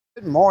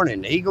Good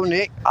morning, Eagle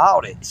Nick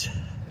Audits.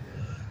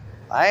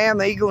 I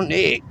am Eagle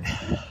Nick.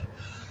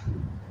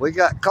 We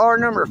got car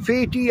number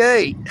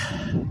 58.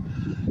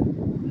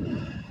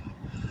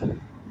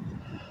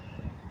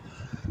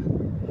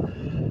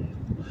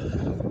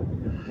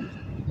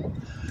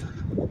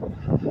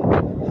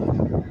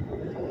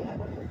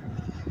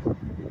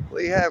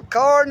 We have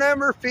car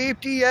number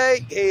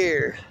 58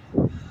 here.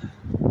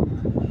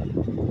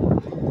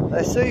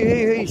 Let's see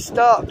who he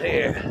stopped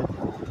here.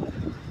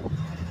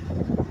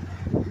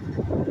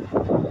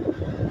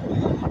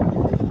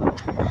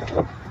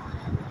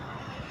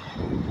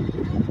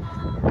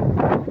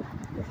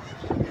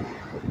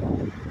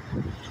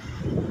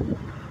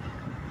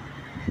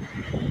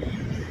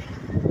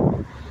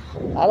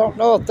 I don't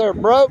know if they're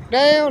broke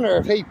down or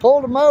if he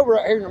pulled them over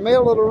right here in the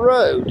middle of the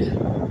road.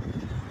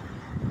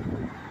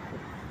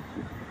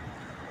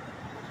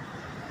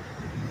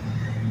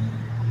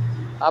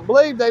 I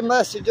believe they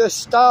must have just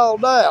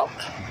stalled out.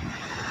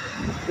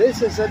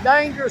 This is a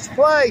dangerous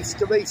place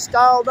to be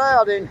stalled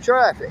out in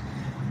traffic.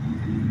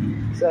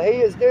 So he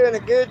is doing a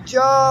good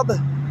job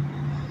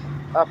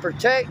of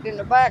protecting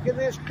the back of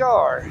this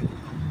car.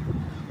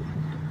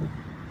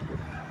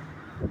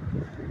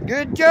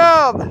 Good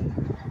job.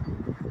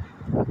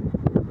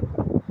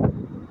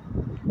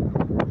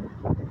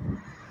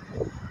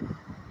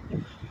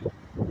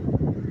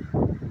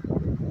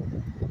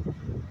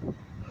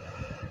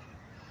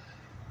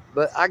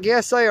 But I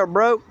guess they are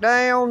broke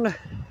down,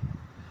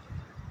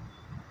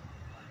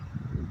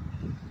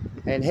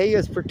 and he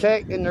is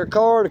protecting their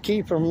car to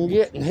keep them from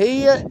getting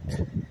hit.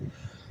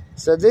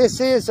 So this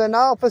is an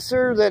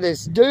officer that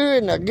is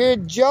doing a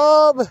good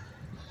job,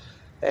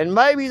 and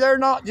maybe they're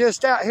not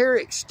just out here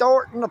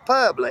extorting the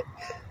public.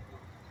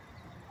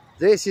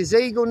 This is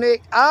Eagle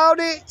Nick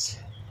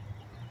Audit.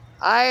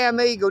 I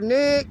am Eagle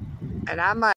Nick, and I'm out.